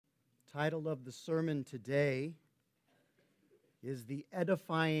Title of the sermon today is The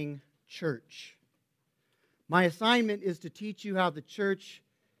Edifying Church. My assignment is to teach you how the church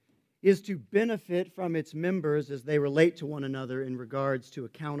is to benefit from its members as they relate to one another in regards to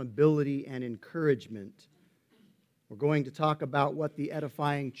accountability and encouragement. We're going to talk about what the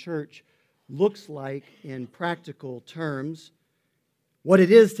edifying church looks like in practical terms, what it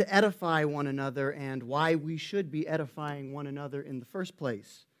is to edify one another, and why we should be edifying one another in the first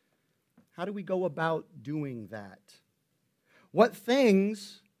place. How do we go about doing that? What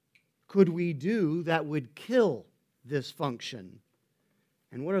things could we do that would kill this function?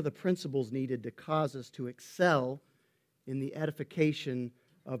 And what are the principles needed to cause us to excel in the edification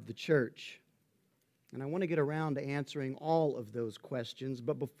of the church? And I want to get around to answering all of those questions,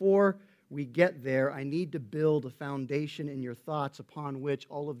 but before we get there, I need to build a foundation in your thoughts upon which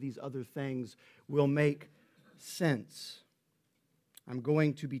all of these other things will make sense. I'm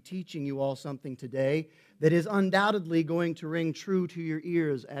going to be teaching you all something today that is undoubtedly going to ring true to your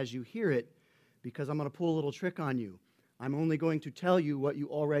ears as you hear it, because I'm going to pull a little trick on you. I'm only going to tell you what you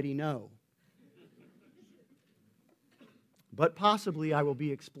already know. But possibly I will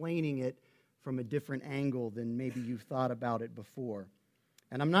be explaining it from a different angle than maybe you've thought about it before.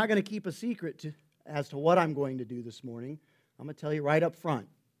 And I'm not going to keep a secret as to what I'm going to do this morning. I'm going to tell you right up front.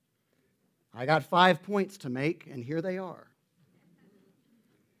 I got 5 points to make, and here they are.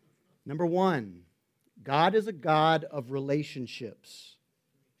 Number one, God is a God of relationships.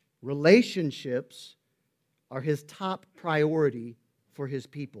 Relationships are His top priority for His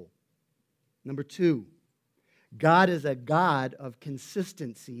people. Number two, God is a God of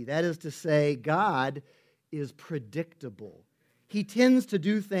consistency. That is to say, God is predictable. He tends to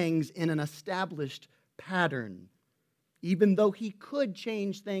do things in an established pattern. Even though He could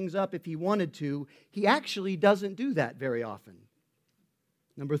change things up if He wanted to, He actually doesn't do that very often.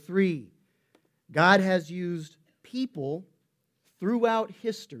 Number three, God has used people throughout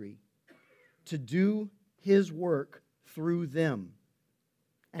history to do His work through them.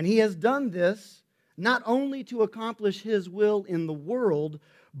 And He has done this not only to accomplish His will in the world,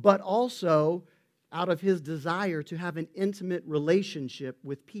 but also out of His desire to have an intimate relationship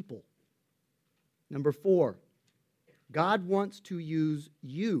with people. Number four, God wants to use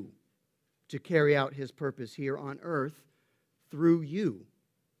you to carry out His purpose here on earth through you,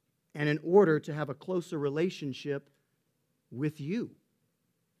 and in order to have a closer relationship with you.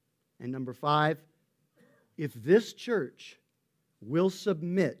 And number five, if this church will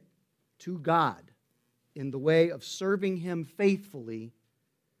submit to God in the way of serving Him faithfully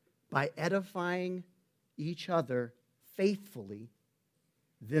by edifying each other faithfully,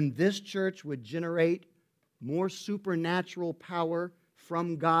 then this church would generate more supernatural power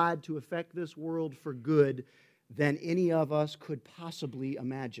from God to affect this world for good than any of us could possibly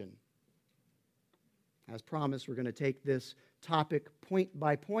imagine. As promised, we're going to take this topic point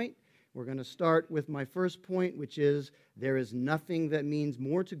by point. We're going to start with my first point, which is there is nothing that means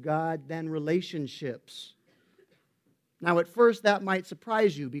more to God than relationships. Now, at first, that might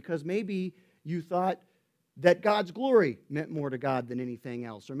surprise you because maybe you thought that God's glory meant more to God than anything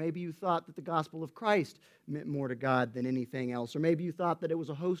else. Or maybe you thought that the gospel of Christ meant more to God than anything else. Or maybe you thought that it was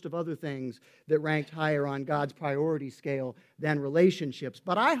a host of other things that ranked higher on God's priority scale than relationships.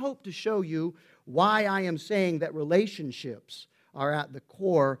 But I hope to show you why I am saying that relationships are at the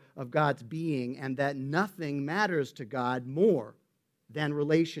core of God's being and that nothing matters to God more than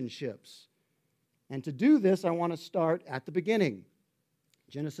relationships. And to do this, I want to start at the beginning.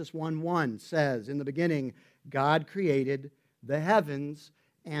 Genesis 1:1 says, in the beginning, God created the heavens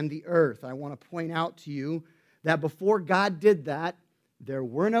and the earth. I want to point out to you that before God did that, there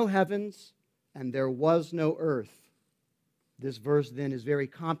were no heavens and there was no earth. This verse then is very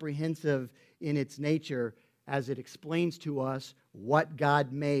comprehensive in its nature as it explains to us what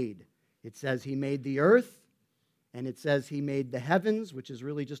God made. It says He made the earth, and it says He made the heavens, which is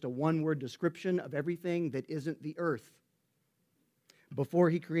really just a one-word description of everything that isn't the earth. Before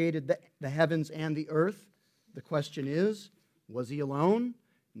He created the heavens and the earth, the question is, was He alone?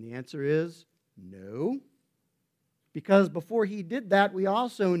 And the answer is no. Because before He did that, we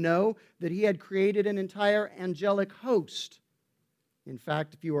also know that He had created an entire angelic host. In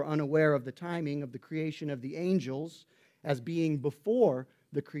fact, if you are unaware of the timing of the creation of the angels as being before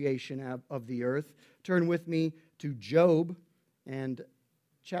the creation of the earth, turn with me to Job and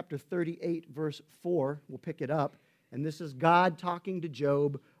chapter 38, verse 4. We'll pick it up. And this is God talking to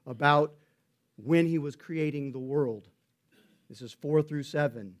Job about when He was creating the world. This is 4 through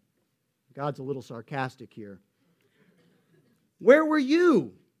 7. God's a little sarcastic here. Where were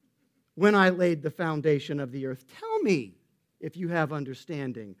you when I laid the foundation of the earth? Tell me, if you have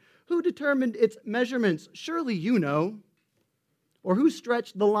understanding? Who determined its measurements? Surely you know. Or who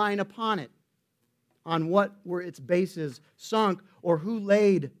stretched the line upon it? On what were its bases sunk? Or who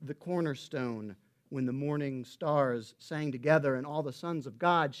laid the cornerstone when the morning stars sang together and all the sons of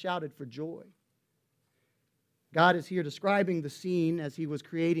God shouted for joy? God is here describing the scene as he was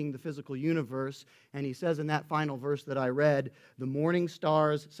creating the physical universe, and he says in that final verse that I read, the morning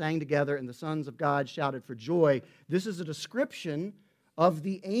stars sang together and the sons of God shouted for joy. This is a description of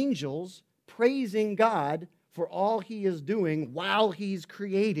the angels praising God for all he is doing while he's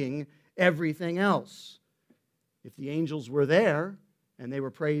creating everything else. If the angels were there and they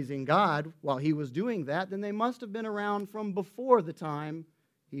were praising God while he was doing that, then they must have been around from before the time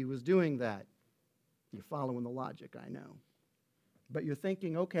he was doing that. You're following the logic, I know. But you're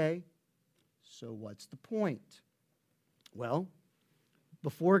thinking, okay, so what's the point? Well,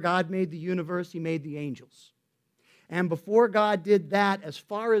 before God made the universe, he made the angels. And before God did that, as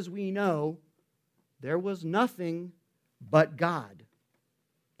far as we know, there was nothing but God.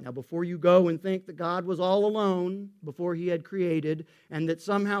 Now, before you go and think that God was all alone before he had created, and that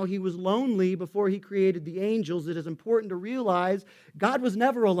somehow he was lonely before he created the angels, it is important to realize God was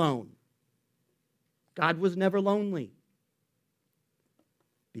never alone. God was never lonely,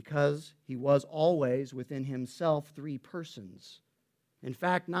 because he was always within himself three persons. In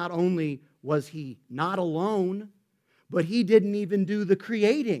fact, not only was he not alone, but he didn't even do the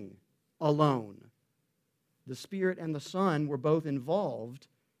creating alone. The Spirit and the Son were both involved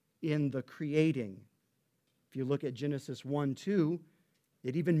in the creating. If you look at Genesis 1:2,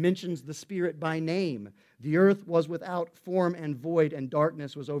 it even mentions the Spirit by name. The earth was without form and void, and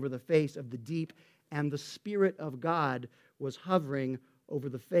darkness was over the face of the deep, and the Spirit of God was hovering over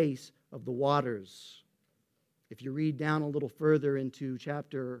the face of the waters. If you read down a little further into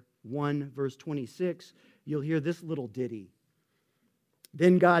chapter 1, verse 26, you'll hear this little ditty.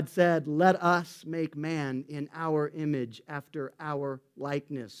 Then God said, "Let us make man in our image, after our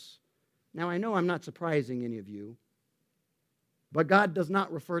likeness." Now, I know I'm not surprising any of you, but God does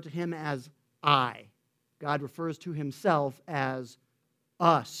not refer to him as I. God refers to himself as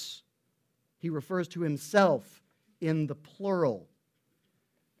us. He refers to himself in the plural.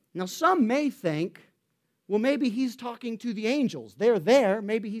 Now, some may think, well, maybe he's talking to the angels. They're there.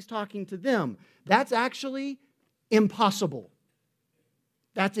 Maybe he's talking to them. That's actually impossible.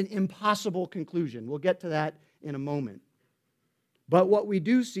 That's an impossible conclusion. We'll get to that in a moment. But what we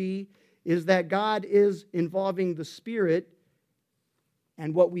do see is that God is involving the Spirit,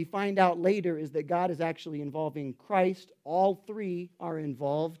 and what we find out later is that God is actually involving Christ. All three are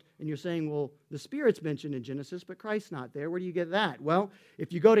involved. And you're saying, well, the Spirit's mentioned in Genesis, but Christ's not there. Where do you get that? Well,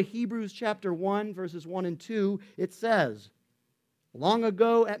 if you go to Hebrews chapter 1, verses 1 and 2, it says, "Long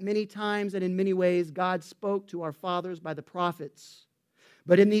ago, at many times and in many ways, God spoke to our fathers by the prophets.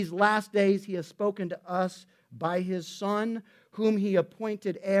 But in these last days, he has spoken to us by his Son, whom he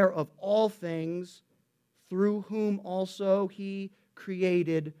appointed heir of all things, through whom also he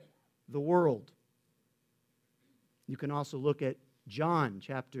created the world." You can also look at John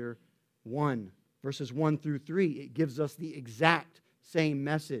chapter 1, verses 1 through 3. It gives us the exact same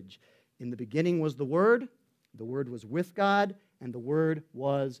message. In the beginning was the Word was with God, and the Word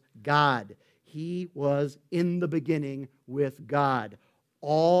was God. He was in the beginning with God.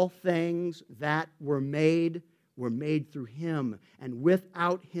 All things that were made through him, and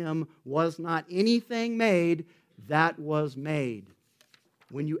without him was not anything made that was made.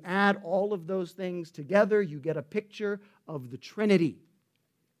 When you add all of those things together, you get a picture of the Trinity.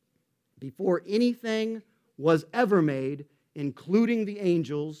 Before anything was ever made, including the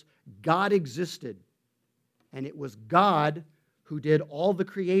angels, God existed. And it was God who did all the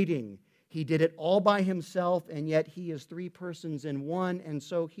creating. He did it all by himself, and yet he is three persons in one, and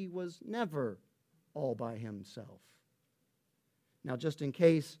so he was never all by himself. Now, just in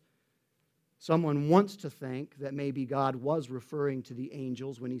case someone wants to think that maybe God was referring to the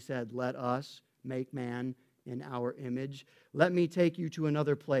angels when he said, "Let us make man in our image," let me take you to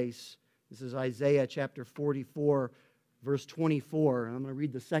another place. This is Isaiah chapter 44, verse 24. And I'm going to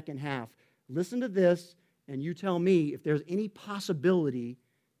read the second half. Listen to this, and you tell me if there's any possibility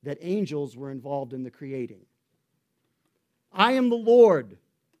that angels were involved in the creating. "I am the Lord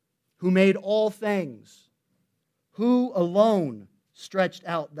who made all things, who alone stretched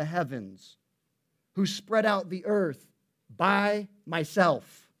out the heavens, who spread out the earth by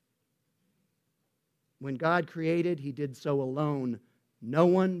myself." When God created, he did so alone. No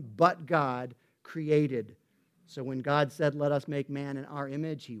one but God created. So when God said, "Let us make man in our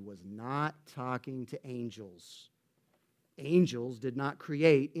image," he was not talking to angels. Angels did not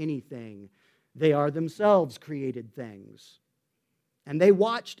create anything. They are themselves created things. And they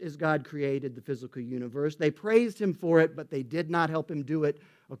watched as God created the physical universe. They praised him for it, but they did not help him do it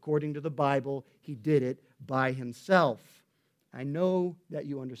according to the Bible. He did it by himself. I know that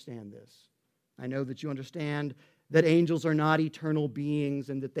you understand this. I know that you understand that angels are not eternal beings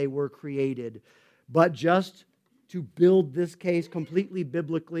and that they were created. But just to build this case completely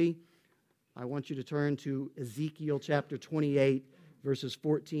biblically, I want you to turn to Ezekiel chapter 28, verses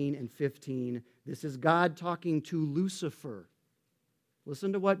 14 and 15. This is God talking to Lucifer.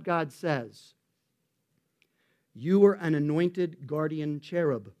 Listen to what God says. You were an anointed guardian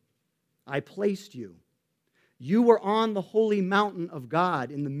cherub. I placed you. You were on the holy mountain of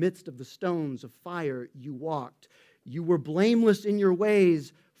God. In the midst of the stones of fire you walked. You were blameless in your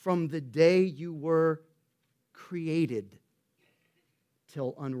ways from the day you were created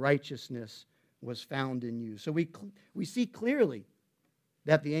till unrighteousness was found in you. So we see clearly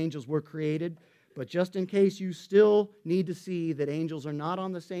that the angels were created, but just in case you still need to see that angels are not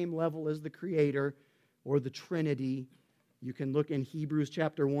on the same level as the Creator or the Trinity, you can look in Hebrews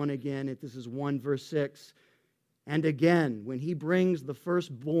chapter 1 again. This is 1 verse 6. And again, when he brings the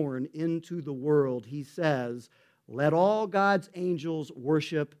firstborn into the world, he says, let all God's angels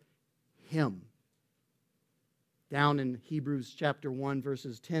worship him. Down in Hebrews chapter 1,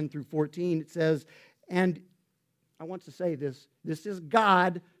 verses 10 through 14, it says, and I want to say this is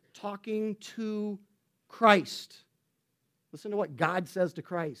God talking to Christ. Listen to what God says to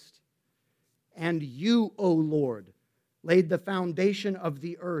Christ. And you, O Lord, laid the foundation of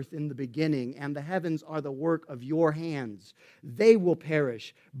the earth in the beginning, and the heavens are the work of your hands. They will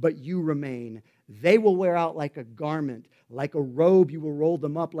perish, but you remain. They will wear out like a garment. Like a robe, you will roll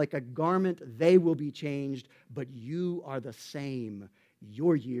them up. Like a garment, they will be changed, but you are the same.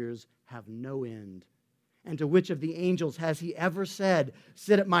 Your years have no end. And to which of the angels has he ever said,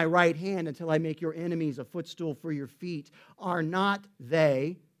 sit at my right hand until I make your enemies a footstool for your feet? Are not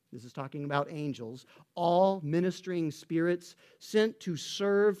they, this is talking about angels, all ministering spirits sent to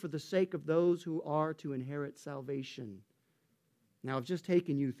serve for the sake of those who are to inherit salvation? Now, I've just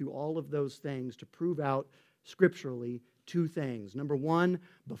taken you through all of those things to prove out scripturally two things. Number one,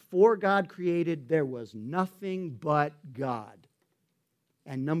 before God created, there was nothing but God.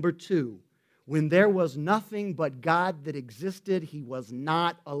 And number two, when there was nothing but God that existed, he was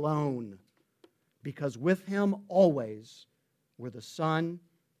not alone. Because with him always were the Son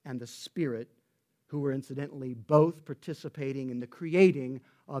and the Spirit, who were incidentally both participating in the creating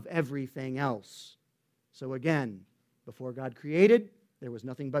of everything else. So again, before God created, there was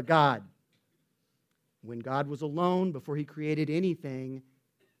nothing but God. When God was alone, before he created anything,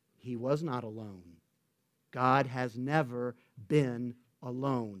 he was not alone. God has never been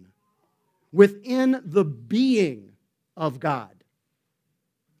alone. Within the being of God,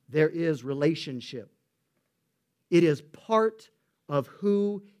 there is relationship. It is part of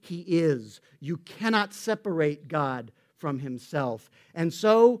who he is. You cannot separate God from himself. And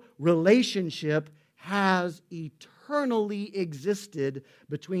so, relationship has eternally existed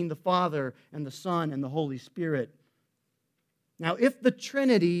between the Father and the Son and the Holy Spirit. Now, if the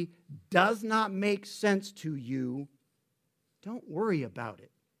Trinity does not make sense to you, don't worry about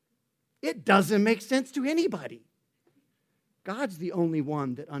it. It doesn't make sense to anybody. God's the only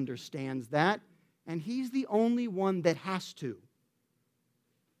one that understands that, and he's the only one that has to.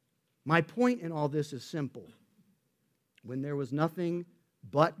 My point in all this is simple. When there was nothing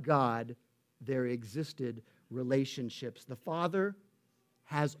but God, there existed relationships. The Father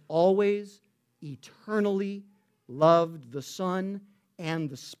has always eternally loved the Son and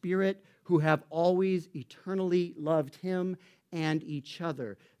the Spirit, who have always eternally loved him and each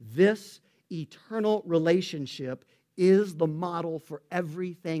other. This eternal relationship is the model for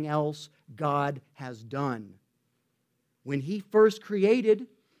everything else God has done. When he first created,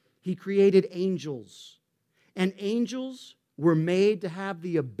 he created angels. And angels were made to have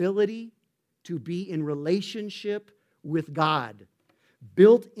the ability to be in relationship with God.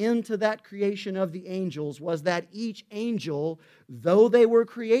 Built into that creation of the angels was that each angel, though they were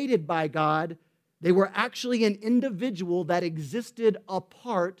created by God, they were actually an individual that existed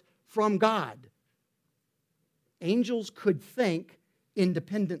apart from God. Angels could think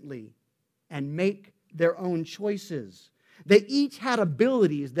independently and make their own choices. They each had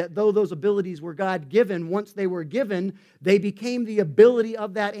abilities that, though those abilities were God-given, once they were given, they became the ability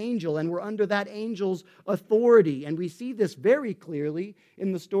of that angel and were under that angel's authority. And we see this very clearly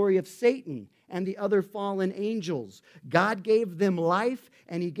in the story of Satan and the other fallen angels. God gave them life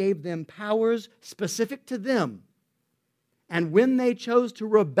and he gave them powers specific to them. And when they chose to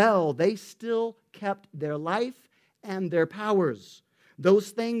rebel, they still kept their life and their powers.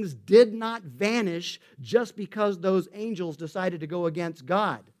 Those things did not vanish just because those angels decided to go against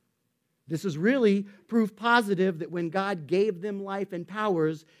God. This is really proof positive that when God gave them life and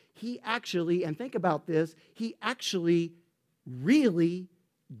powers, He actually, and think about this, He actually really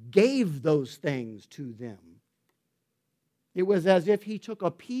gave those things to them. It was as if He took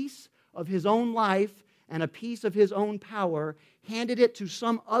a piece of His own life and a piece of His own power, handed it to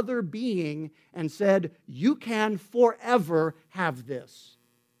some other being, and said, "You can forever have this."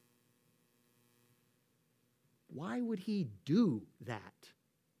 Why would He do that?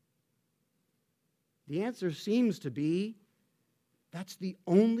 The answer seems to be that's the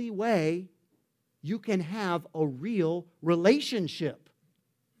only way you can have a real relationship.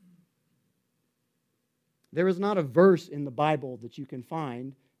 There is not a verse in the Bible that you can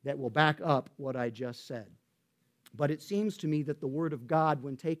find that will back up what I just said. But it seems to me that the Word of God,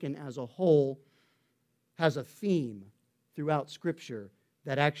 when taken as a whole, has a theme throughout Scripture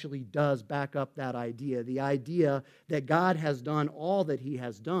that actually does back up that idea. The idea that God has done all that He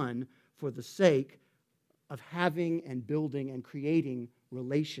has done for the sake of having and building and creating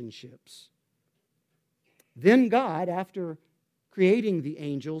relationships. Then God, after creating the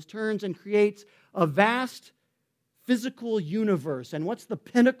angels, turns and creates a vast physical universe. And what's the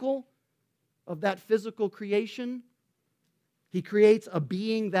pinnacle of that physical creation? He creates a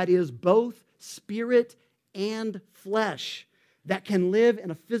being that is both spirit and flesh, that can live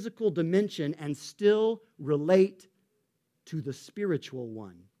in a physical dimension and still relate to the spiritual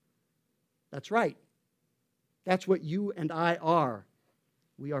one. That's right. That's what you and I are.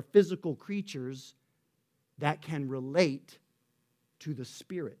 We are physical creatures that can relate to the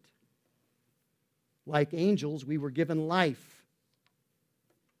Spirit. Like angels, we were given life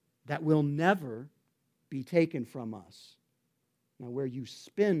that will never be taken from us. Now, where you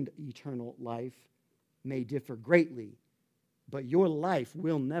spend eternal life may differ greatly, but your life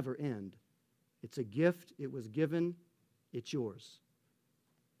will never end. It's a gift, it was given, it's yours.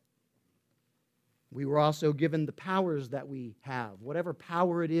 We were also given the powers that we have. Whatever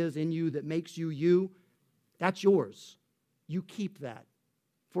power it is in you that makes you you, that's yours. You keep that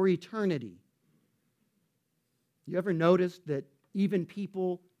for eternity. You ever noticed that even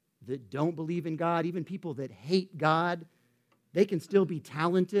people that don't believe in God, even people that hate God, they can still be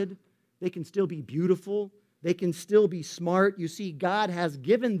talented, they can still be beautiful, they can still be smart. You see, God has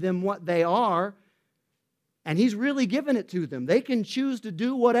given them what they are, and He's really given it to them. They can choose to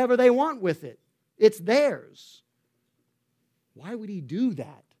do whatever they want with it. It's theirs. Why would He do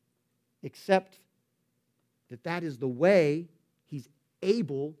that? Except that that is the way He's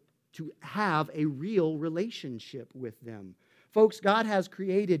able to have a real relationship with them. Folks, God has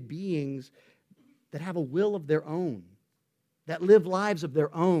created beings that have a will of their own, that live lives of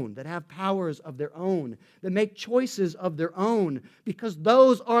their own, that have powers of their own, that make choices of their own, because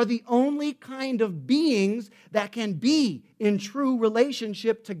those are the only kind of beings that can be in true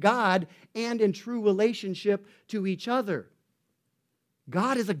relationship to God and in true relationship to each other.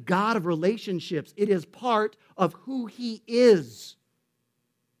 God is a God of relationships. It is part of who He is,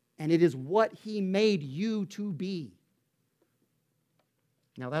 and it is what He made you to be.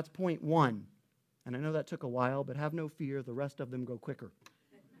 Now that's point one. And I know that took a while, but have no fear, the rest of them go quicker.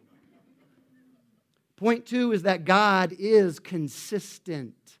 Point two is that God is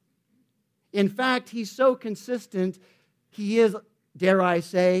consistent. In fact, He's so consistent, He is, dare I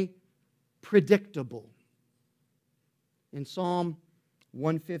say, predictable. In Psalm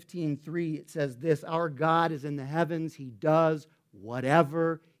 115:3, it says this: "Our God is in the heavens, He does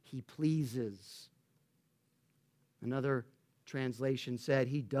whatever He pleases." Another translation said,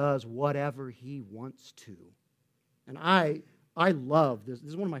 He does whatever He wants to. And I love this. This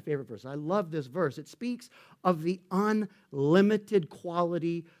is one of my favorite verses. I love this verse. It speaks of the unlimited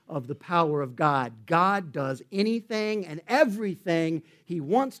quality of the power of God. God does anything and everything He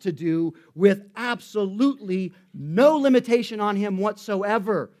wants to do with absolutely no limitation on Him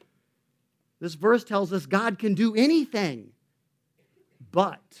whatsoever. This verse tells us God can do anything.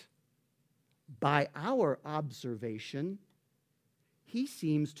 But by our observation, He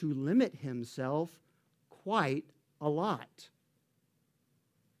seems to limit Himself quite a lot.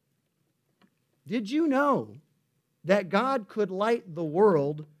 Did you know that God could light the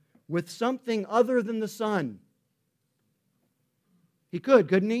world with something other than the sun? He could,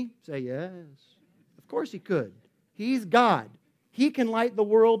 couldn't He? Say yes. Of course He could. He's God. He can light the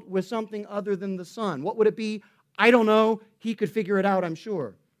world with something other than the sun. What would it be? I don't know. He could figure it out, I'm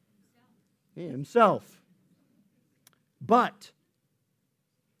sure. Himself. But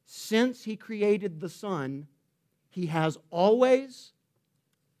since He created the sun, He has always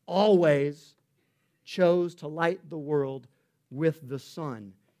chose to light the world with the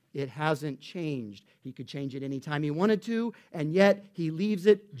Son. It hasn't changed. He could change it anytime he wanted to, and yet he leaves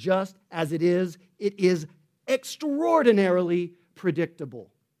it just as it is. It is extraordinarily predictable.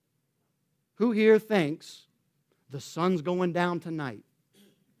 Who here thinks the sun's going down tonight?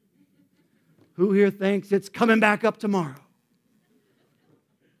 Who here thinks it's coming back up tomorrow?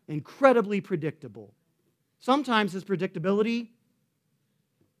 Incredibly predictable. Sometimes his predictability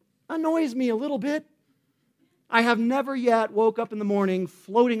annoys me a little bit. I have never yet woke up in the morning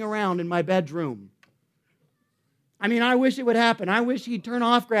floating around in my bedroom. I mean, I wish it would happen. I wish he'd turn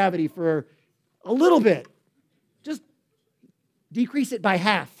off gravity for a little bit. Just decrease it by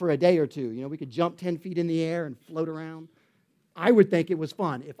half for a day or two. You know, we could jump 10 feet in the air and float around. I would think it was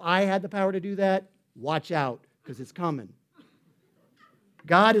fun. If I had the power to do that, watch out, because it's coming.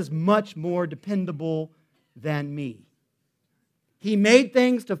 God is much more dependable than me. He made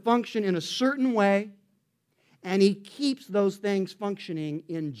things to function in a certain way, and He keeps those things functioning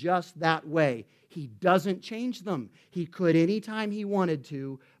in just that way. He doesn't change them. He could anytime He wanted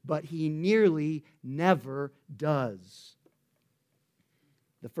to, but He nearly never does.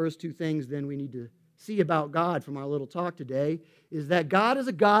 The first two things then we need to see about God from our little talk today is that God is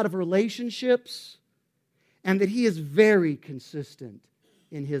a God of relationships and that He is very consistent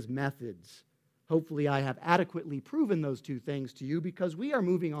in His methods. Hopefully I have adequately proven those two things to you because we are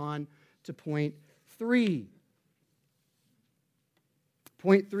moving on to point 3.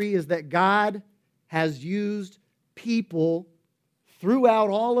 Point 3 is that God has used people throughout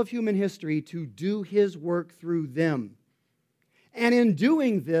all of human history to do His work through them. And in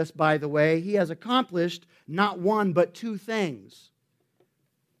doing this, by the way, He has accomplished not one but two things.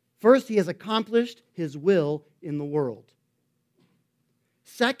 First, He has accomplished His will in the world.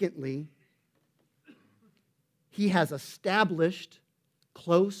 Secondly, He has established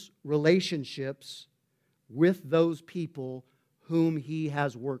close relationships with those people whom He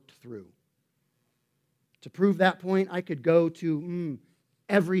has worked through. To prove that point, I could go to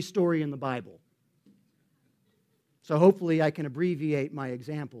every story in the Bible. So hopefully I can abbreviate my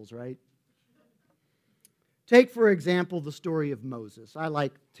examples, right? Take, for example, the story of Moses. I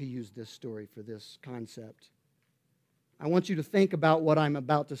like to use this story for this concept. I want you to think about what I'm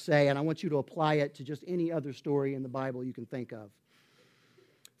about to say, and I want you to apply it to just any other story in the Bible you can think of.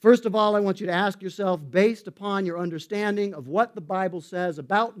 First of all, I want you to ask yourself, based upon your understanding of what the Bible says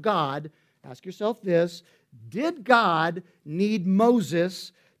about God, ask yourself this: did God need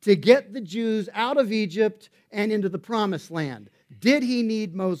Moses to get the Jews out of Egypt and into the Promised Land? Did He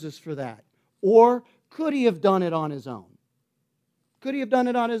need Moses for that? Or could He have done it on His own? Could He have done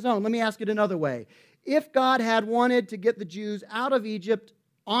it on His own? Let me ask it another way. If God had wanted to get the Jews out of Egypt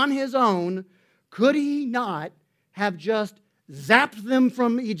on His own, could He not have just zapped them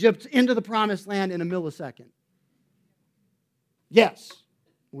from Egypt into the Promised Land in a millisecond? Yes,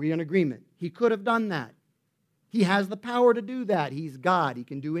 we're in agreement. He could have done that. He has the power to do that. He's God. He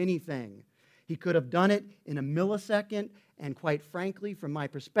can do anything. He could have done it in a millisecond, and quite frankly, from my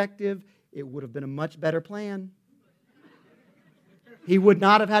perspective, it would have been a much better plan. He would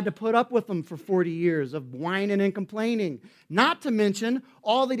not have had to put up with them for 40 years of whining and complaining. Not to mention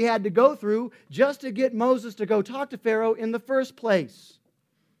all that he had to go through just to get Moses to go talk to Pharaoh in the first place.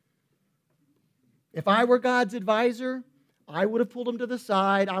 If I were God's advisor, I would have pulled him to the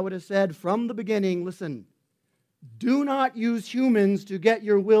side. I would have said from the beginning, listen, do not use humans to get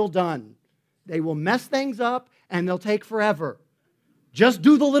your will done. They will mess things up and they'll take forever. Just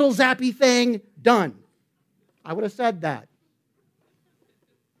do the little zappy thing, done. I would have said that.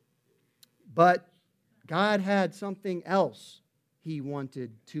 But God had something else He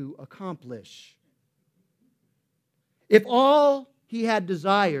wanted to accomplish. If all He had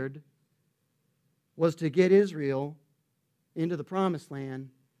desired was to get Israel into the Promised Land,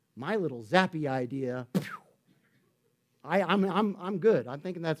 my little zappy idea, I'm good. I'm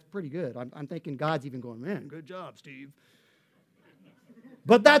thinking that's pretty good. I'm thinking God's even going, man, good job, Steve.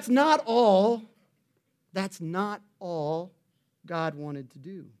 But that's not all. That's not all God wanted to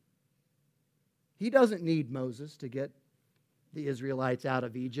do. He doesn't need Moses to get the Israelites out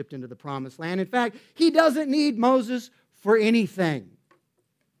of Egypt into the Promised Land. In fact, He doesn't need Moses for anything.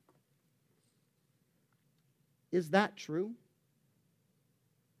 Is that true?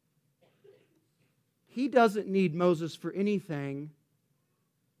 He doesn't need Moses for anything,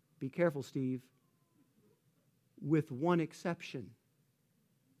 be careful, Steve, with one exception.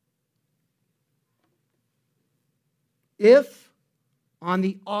 If, on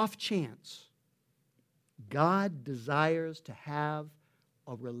the off chance, God desires to have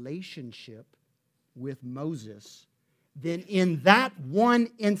a relationship with Moses, then in that one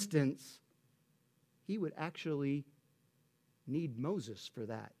instance, He would actually need Moses for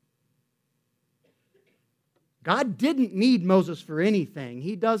that. God didn't need Moses for anything.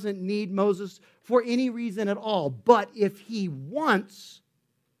 He doesn't need Moses for any reason at all. But if he wants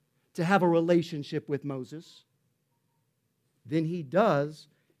to have a relationship with Moses, then he does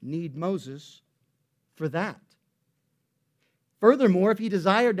need Moses for that. Furthermore, if he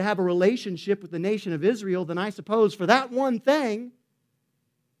desired to have a relationship with the nation of Israel, then I suppose for that one thing,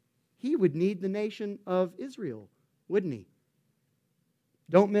 he would need the nation of Israel, wouldn't he?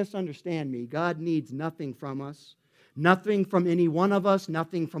 Don't misunderstand me. God needs nothing from us, nothing from any one of us,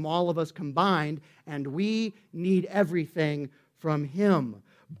 nothing from all of us combined, and we need everything from him.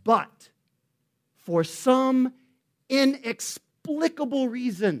 But for some inexplicable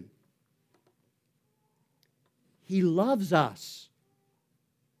reason, he loves us.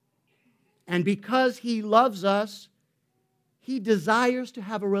 And because he loves us, he desires to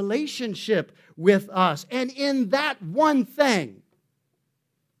have a relationship with us. And in that one thing,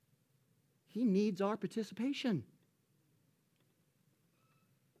 he needs our participation.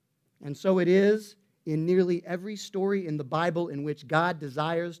 And so it is in nearly every story in the Bible in which God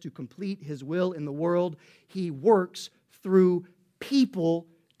desires to complete his will in the world, he works through people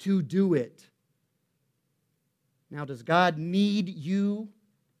to do it. Now, does God need you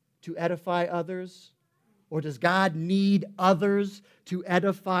to edify others? Or does God need others to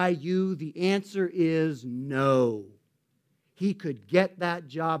edify you? The answer is no. He could get that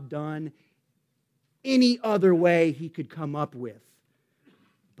job done any other way he could come up with.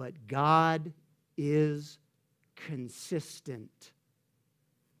 But God is consistent.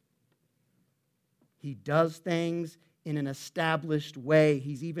 He does things in an established way.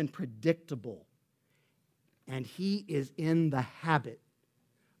 He's even predictable. And he is in the habit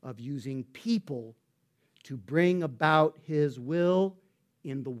of using people to bring about his will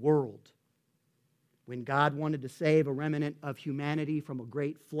in the world. When God wanted to save a remnant of humanity from a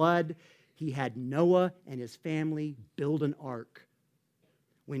great flood, he had Noah and his family build an ark.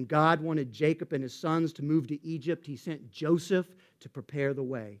 When God wanted Jacob and his sons to move to Egypt, he sent Joseph to prepare the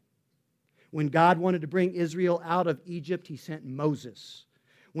way. When God wanted to bring Israel out of Egypt, he sent Moses.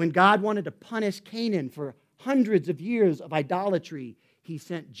 When God wanted to punish Canaan for hundreds of years of idolatry, he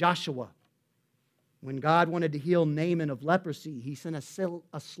sent Joshua. When God wanted to heal Naaman of leprosy, he sent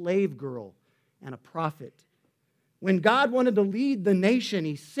a slave girl and a prophet. When God wanted to lead the nation,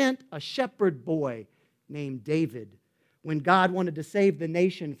 he sent a shepherd boy named David. When God wanted to save the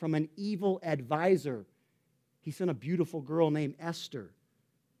nation from an evil advisor, he sent a beautiful girl named Esther.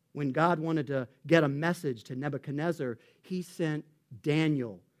 When God wanted to get a message to Nebuchadnezzar, he sent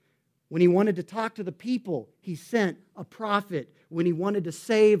Daniel. When he wanted to talk to the people, he sent a prophet. When he wanted to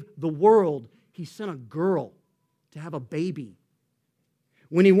save the world, he sent a girl to have a baby.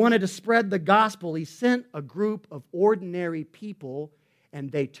 When he wanted to spread the gospel, he sent a group of ordinary people, and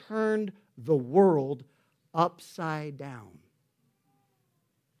they turned the world upside down.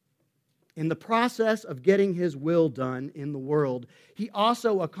 In the process of getting his will done in the world, he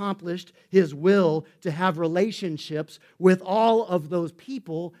also accomplished his will to have relationships with all of those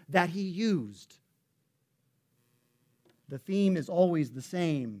people that he used. The theme is always the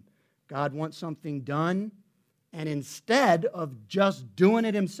same. God wants something done, and instead of just doing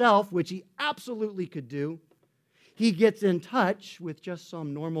it himself, which he absolutely could do, he gets in touch with just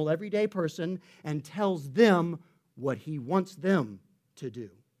some normal everyday person and tells them what he wants them to do.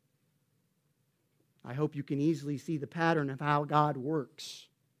 I hope you can easily see the pattern of how God works.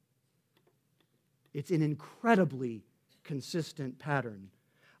 It's an incredibly consistent pattern.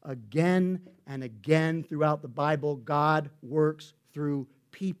 Again and again throughout the Bible, God works through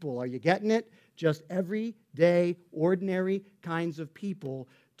people. Are you getting it? Just everyday, ordinary kinds of people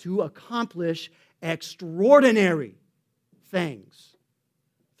to accomplish extraordinary things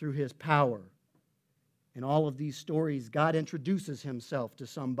through his power. In all of these stories, God introduces himself to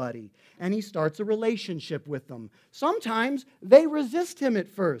somebody, and he starts a relationship with them. Sometimes they resist him at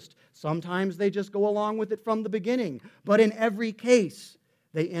first. Sometimes they just go along with it from the beginning. But in every case,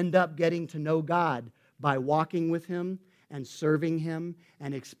 they end up getting to know God by walking with him and serving him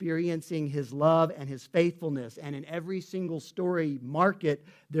and experiencing his love and his faithfulness. And in every single story, mark it,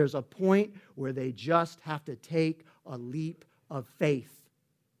 there's a point where they just have to take a leap of faith.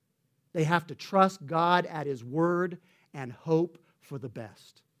 They have to trust God at his word and hope for the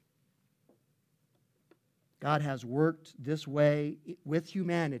best. God has worked this way with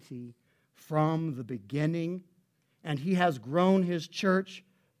humanity from the beginning, and he has grown his church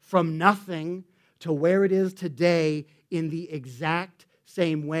from nothing to where it is today in the exact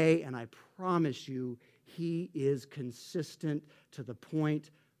same way, and I promise you, he is consistent to the point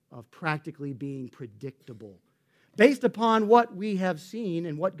of practically being predictable. Based upon what we have seen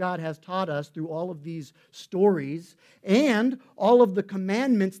and what God has taught us through all of these stories and all of the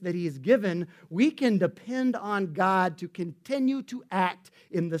commandments that He has given, we can depend on God to continue to act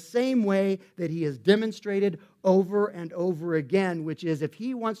in the same way that He has demonstrated over and over again, which is if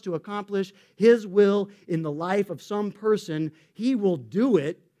He wants to accomplish His will in the life of some person, He will do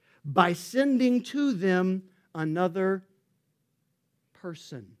it by sending to them another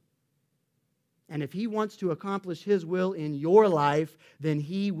person. And if He wants to accomplish His will in your life, then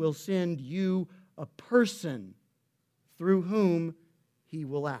He will send you a person through whom He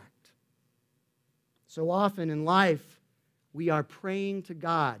will act. So often in life, we are praying to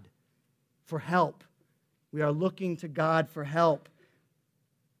God for help. We are looking to God for help,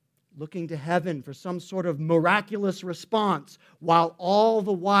 looking to heaven for some sort of miraculous response, while all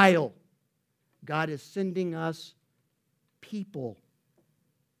the while, God is sending us people.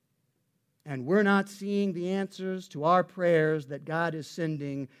 And we're not seeing the answers to our prayers that God is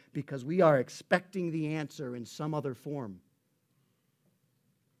sending because we are expecting the answer in some other form.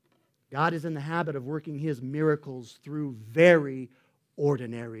 God is in the habit of working His miracles through very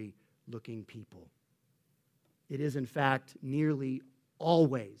ordinary-looking people. It is, in fact, nearly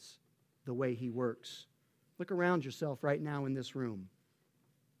always the way He works. Look around yourself right now in this room.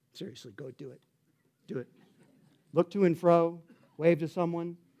 Seriously, go do it. Do it. Look to and fro, wave to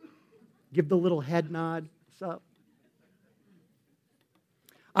someone. Give the little head nod. What's up?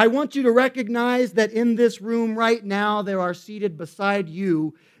 I want you to recognize that in this room right now, there are seated beside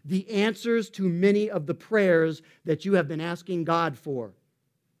you the answers to many of the prayers that you have been asking God for.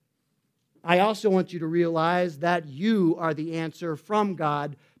 I also want you to realize that you are the answer from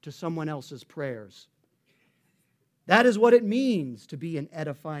God to someone else's prayers. That is what it means to be an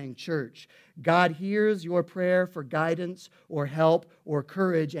edifying church. God hears your prayer for guidance or help or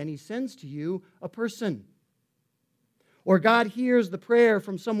courage, and He sends to you a person. Or God hears the prayer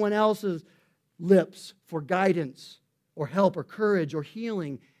from someone else's lips for guidance or help or courage or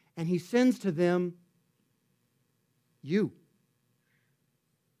healing, and He sends to them you.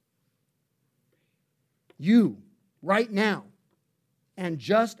 You, right now, and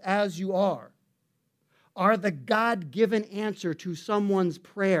just as you are the God-given answer to someone's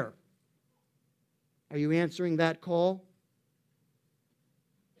prayer. Are you answering that call?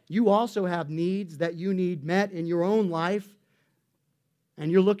 You also have needs that you need met in your own life,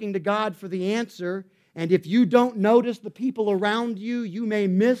 and you're looking to God for the answer. And if you don't notice the people around you, you may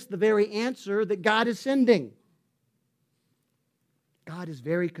miss the very answer that God is sending. God is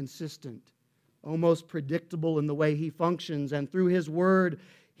very consistent, almost predictable in the way He functions, and through His Word,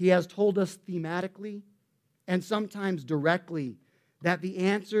 He has told us thematically and sometimes directly that the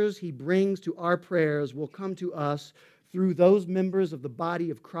answers He brings to our prayers will come to us through those members of the body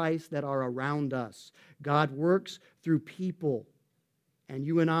of Christ that are around us. God works through people, and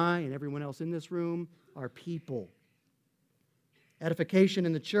you and I and everyone else in this room are people. Edification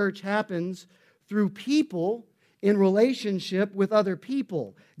in the church happens through people in relationship with other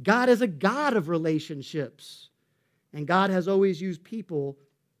people. God is a God of relationships, and God has always used people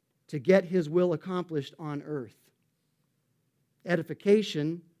to get His will accomplished on earth.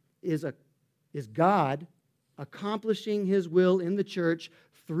 Edification is God accomplishing His will in the church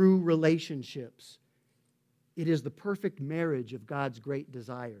through relationships. It is the perfect marriage of God's great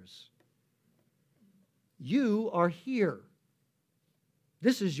desires. You are here.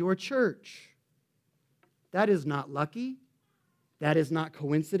 This is your church. That is not lucky. That is not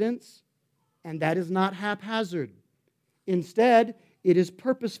coincidence. And that is not haphazard. Instead, it is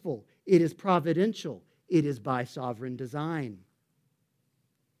purposeful. It is providential. It is by sovereign design.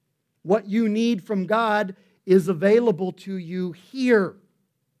 What you need from God is available to you here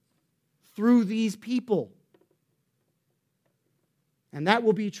through these people. And that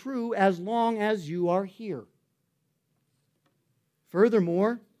will be true as long as you are here.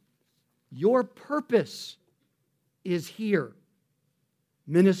 Furthermore, your purpose is here,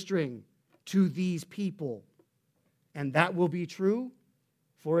 ministering to these people. And that will be true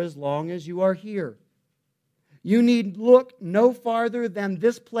for as long as you are here. You need look no farther than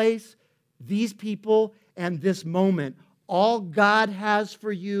this place, these people, and this moment. All God has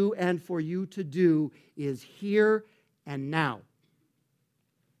for you and for you to do is here and now.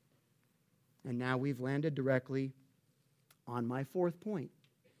 And now we've landed directly on my fourth point,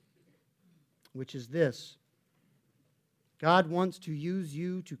 which is this. God wants to use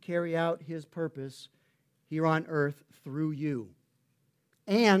you to carry out His purpose here on earth through you,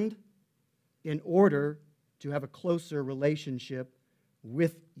 and in order to have a closer relationship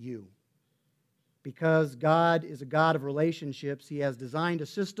with you. Because God is a God of relationships, He has designed a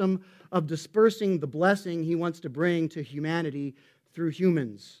system of dispersing the blessing He wants to bring to humanity through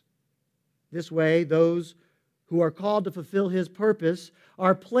humans. This way, those who are called to fulfill His purpose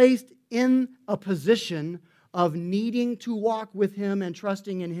are placed in a position of needing to walk with Him and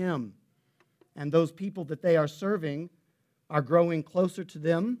trusting in Him. And those people that they are serving are growing closer to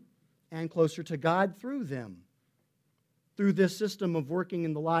them and closer to God through them. Through this system of working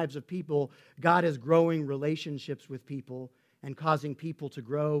in the lives of people, God is growing relationships with people and causing people to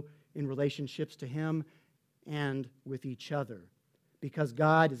grow in relationships to Him and with each other. Because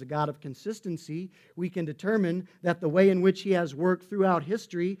God is a God of consistency, we can determine that the way in which He has worked throughout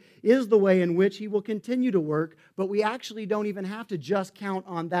history is the way in which He will continue to work, but we actually don't even have to just count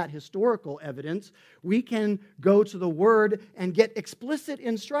on that historical evidence. We can go to the Word and get explicit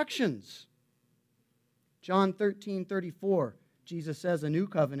instructions. John 13:34, Jesus says, "A new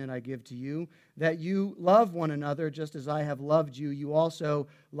covenant I give to you, that you love one another just as I have loved you. You also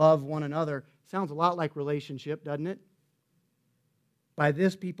love one another." Sounds a lot like relationship, doesn't it? "By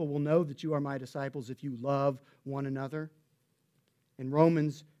this people will know that you are my disciples if you love one another." In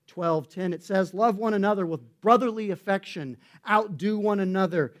Romans 12:10 it says, "Love one another with brotherly affection. Outdo one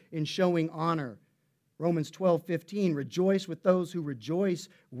another in showing honor." Romans 12:15, "Rejoice with those who rejoice.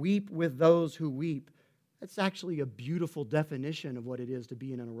 Weep with those who weep." That's actually a beautiful definition of what it is to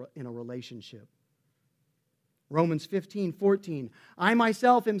be in a relationship. Romans 15:14, "I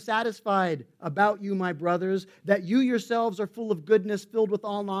myself am satisfied about you, my brothers, that you yourselves are full of goodness, filled with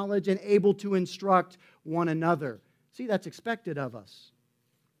all knowledge, and able to instruct one another." See, that's expected of us.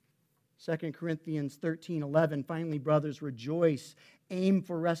 2 Corinthians 13:11, "Finally, brothers, rejoice, aim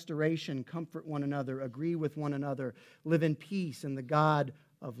for restoration, comfort one another, agree with one another, live in peace, and the God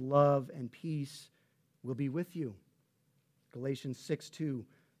of love and peace will be with you." Galatians 6:2,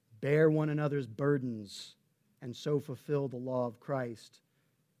 "Bear one another's burdens, and so fulfill the law of Christ."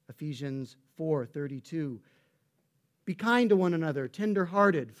 Ephesians 4:32, "Be kind to one another,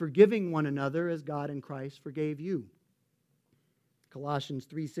 tender-hearted, forgiving one another as God in Christ forgave you." Colossians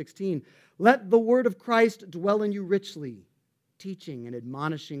 3:16, "Let the word of Christ dwell in you richly, teaching and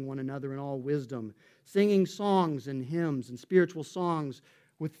admonishing one another in all wisdom, singing songs and hymns and spiritual songs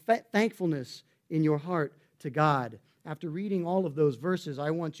with thankfulness in your heart to God." After reading all of those verses, I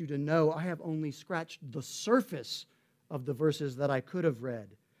want you to know I have only scratched the surface of the verses that I could have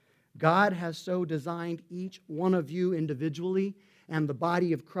read. God has so designed each one of you individually and the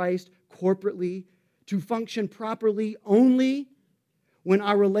body of Christ corporately to function properly only when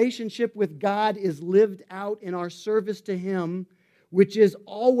our relationship with God is lived out in our service to Him, which is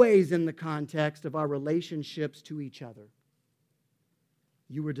always in the context of our relationships to each other.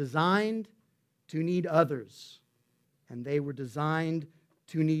 You were designed to need others, and they were designed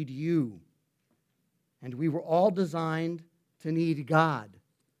to need you. And we were all designed to need God,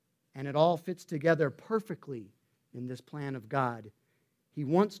 and it all fits together perfectly in this plan of God. He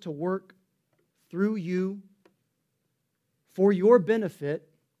wants to work through you for your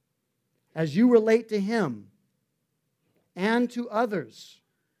benefit as you relate to Him and to others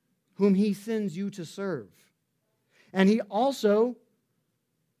whom He sends you to serve. And He also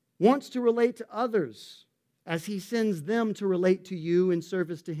wants to relate to others as He sends them to relate to you in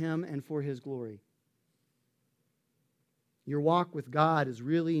service to Him and for His glory. Your walk with God is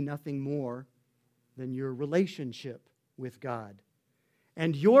really nothing more than your relationship with God.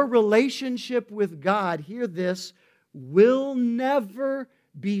 And your relationship with God, hear this, will never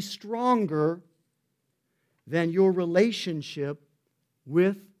be stronger than your relationship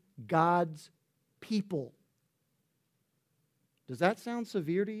with God's people. Does that sound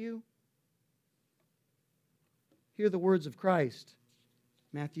severe to you? Hear the words of Christ,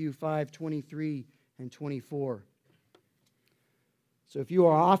 Matthew 5:23 and 24. "So if you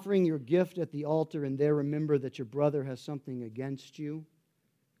are offering your gift at the altar and there remember that your brother has something against you,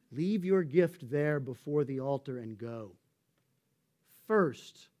 leave your gift there before the altar and go.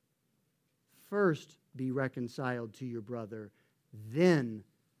 First be reconciled to your brother, then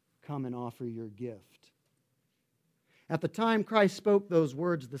come and offer your gift." At the time Christ spoke those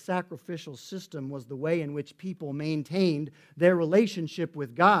words, the sacrificial system was the way in which people maintained their relationship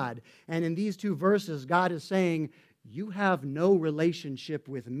with God. And in these two verses, God is saying, you have no relationship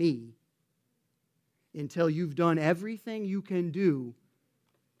with me until you've done everything you can do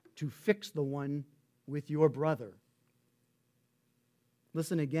to fix the one with your brother.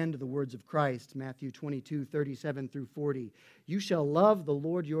 Listen again to the words of Christ, Matthew 22:37 through 40. "You shall love the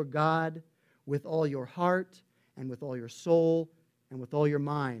Lord your God with all your heart and with all your soul and with all your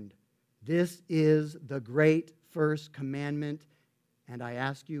mind. This is the great first commandment, And I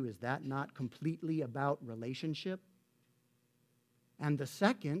ask you, is that not completely about relationship? And the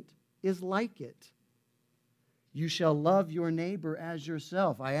second is like it. You shall love your neighbor as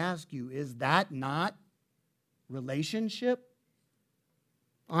yourself. I ask you, is that not relationship?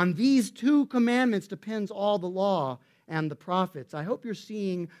 On these two commandments depends all the law and the prophets. I hope you're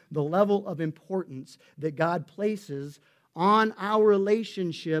seeing the level of importance that God places on our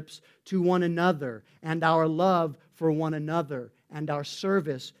relationships to one another and our love for one another and our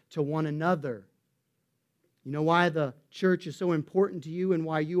service to one another. You know why the church is so important to you and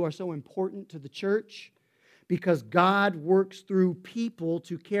why you are so important to the church? Because God works through people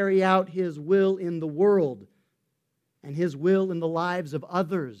to carry out His will in the world and His will in the lives of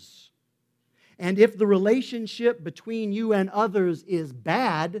others. And if the relationship between you and others is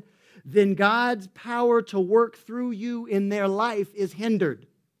bad, then God's power to work through you in their life is hindered.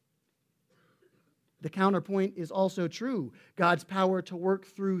 The counterpoint is also true. God's power to work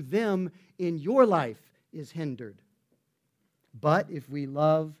through them in your life is hindered. But if we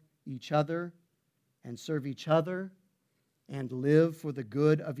love each other and serve each other and live for the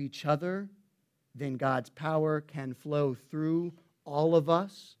good of each other, then God's power can flow through all of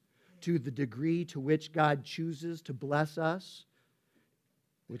us to the degree to which God chooses to bless us.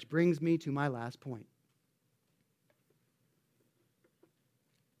 Which brings me to my last point.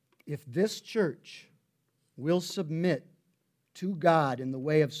 If this church will submit to God in the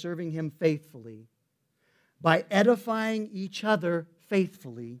way of serving Him faithfully, by edifying each other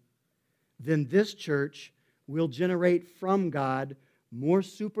faithfully, then this church will generate from God more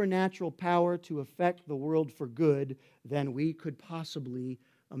supernatural power to affect the world for good than we could possibly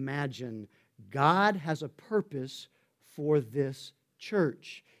imagine. God has a purpose for this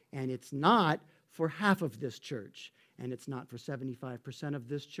church, and it's not for half of this church, and it's not for 75% of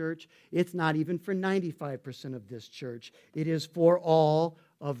this church. It's not even for 95% of this church. It is for all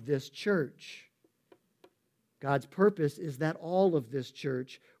of this church. God's purpose is that all of this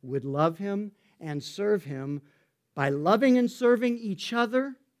church would love Him and serve Him by loving and serving each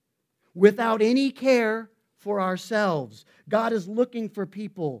other without any care for ourselves. God is looking for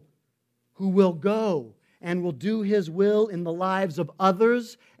people who will go and will do His will in the lives of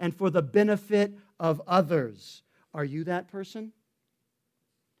others and for the benefit of others. Are you that person?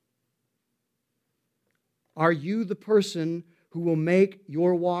 Are you the person who will make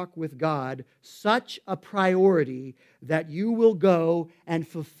your walk with God such a priority that you will go and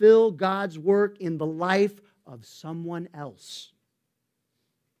fulfill God's work in the life of someone else?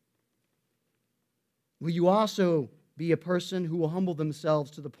 Will you also be a person who will humble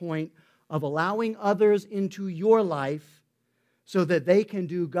themselves to the point of allowing others into your life so that they can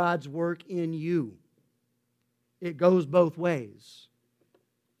do God's work in you? It goes both ways.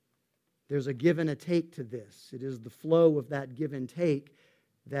 There's a give and a take to this. It is the flow of that give and take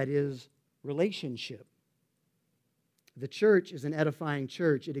that is relationship. The church is an edifying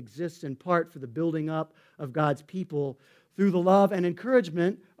church. It exists in part for the building up of God's people through the love and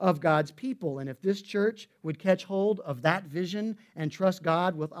encouragement of God's people. And if this church would catch hold of that vision and trust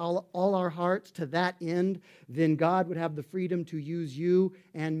God with all our hearts to that end, then God would have the freedom to use you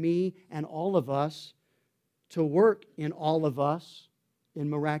and me and all of us to work in all of us in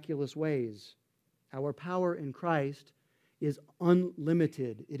miraculous ways. Our power in Christ is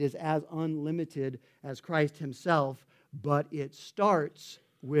unlimited. It is as unlimited as Christ Himself, but it starts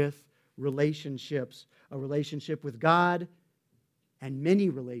with relationships, a relationship with God and many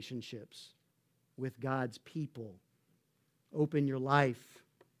relationships with God's people. Open your life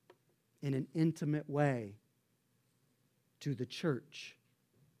in an intimate way to the church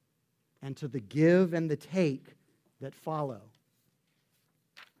and to the give and the take that follow.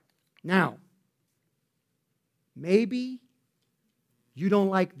 Now, maybe you don't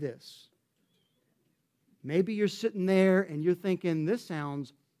like this. Maybe you're sitting there and you're thinking, this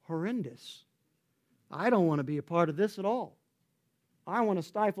sounds horrendous. I don't want to be a part of this at all. I want to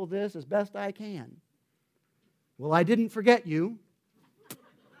stifle this as best I can. Well, I didn't forget you.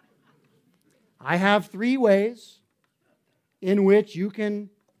 I have 3 ways in which you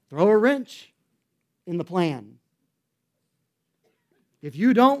can throw a wrench in the plan. If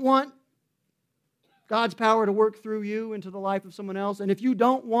you don't want God's power to work through you into the life of someone else, and if you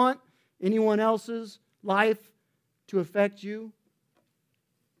don't want anyone else's life to affect you,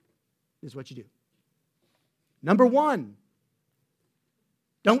 this is what you do. Number 1,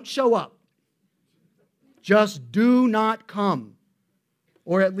 don't show up. Just do not come.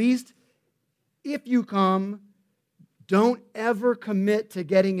 Or at least, if you come, don't ever commit to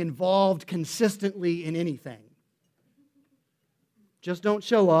getting involved consistently in anything. Just don't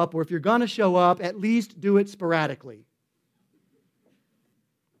show up, or if you're going to show up, at least do it sporadically.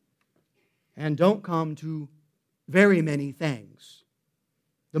 and don't come to very many things.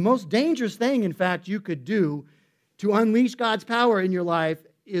 The most dangerous thing, in fact, you could do to unleash God's power in your life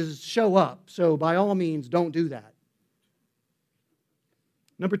is show up. So by all means, don't do that.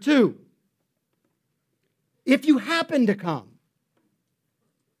 Number 2, if you happen to come,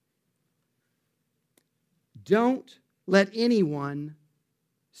 don't let anyone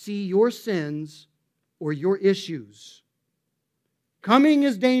see your sins or your issues. Coming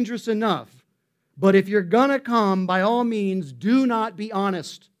is dangerous enough, but if you're going to come, by all means, do not be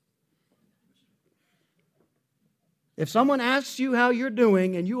honest. If someone asks you how you're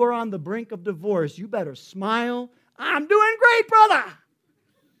doing and you are on the brink of divorce, you better smile. I'm doing great, brother.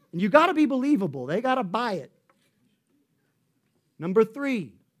 And you got to be believable. They got to buy it. Number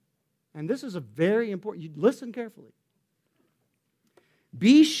 3, and this is a very important, you listen carefully.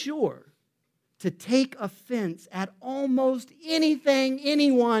 Be sure to take offense at almost anything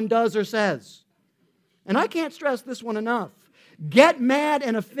anyone does or says. And I can't stress this one enough. Get mad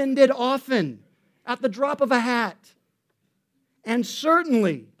and offended often, at the drop of a hat. And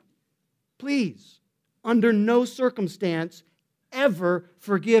certainly, please, under no circumstance, ever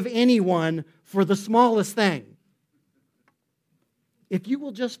forgive anyone for the smallest thing. If you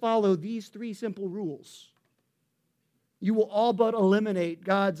will just follow these 3 simple rules, you will all but eliminate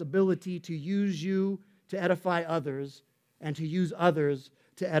God's ability to use you to edify others and to use others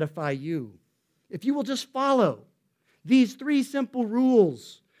to edify you. If you will just follow these 3 simple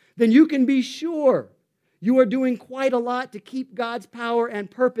rules, then you can be sure you are doing quite a lot to keep God's power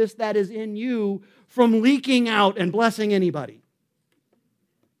and purpose that is in you from leaking out and blessing anybody.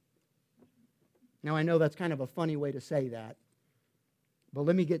 Now, I know that's kind of a funny way to say that, but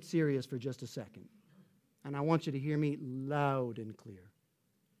let me get serious for just a second. And I want you to hear me loud and clear.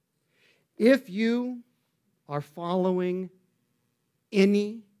 If you are following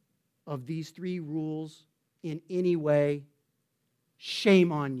any of these 3 rules in any way,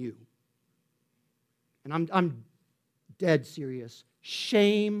 shame on you. And I'm dead serious.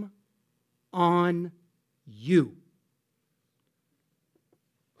 Shame on you.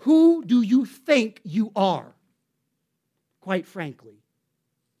 Who do you think you are? Quite frankly.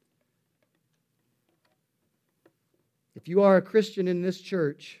 If you are a Christian in this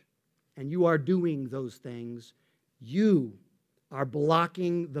church and you are doing those things, you are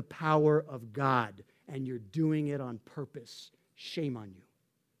blocking the power of God, and you're doing it on purpose. Shame on you.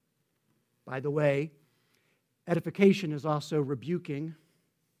 By the way, edification is also rebuking.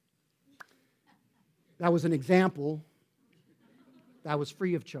 That was an example. That was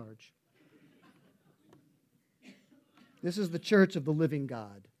free of charge. This is the church of the living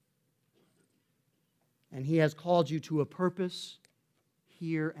God. And He has called you to a purpose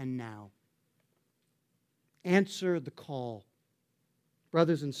here and now. Answer the call.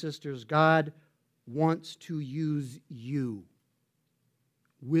 Brothers and sisters, God wants to use you.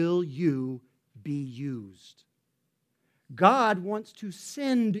 Will you be used? God wants to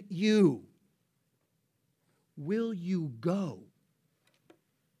send you. Will you go?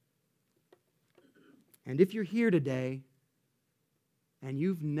 And if you're here today and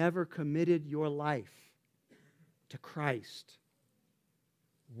you've never committed your life to Christ,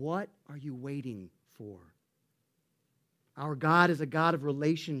 what are you waiting for? Our God is a God of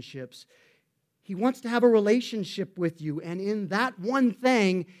relationships. He wants to have a relationship with you, and in that one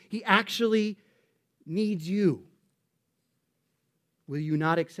thing, He actually needs you. Will you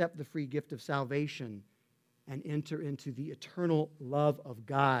not accept the free gift of salvation and enter into the eternal love of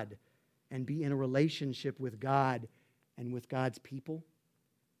God and be in a relationship with God and with God's people?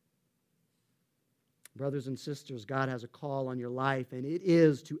 Brothers and sisters, God has a call on your life, and it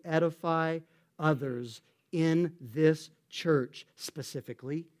is to edify others in this church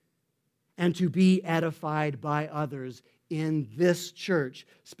specifically, and to be edified by others in this church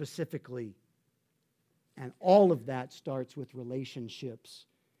specifically. And all of that starts with relationships.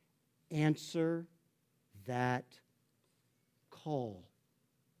 Answer that call.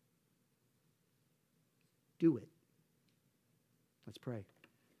 Do it. Let's pray.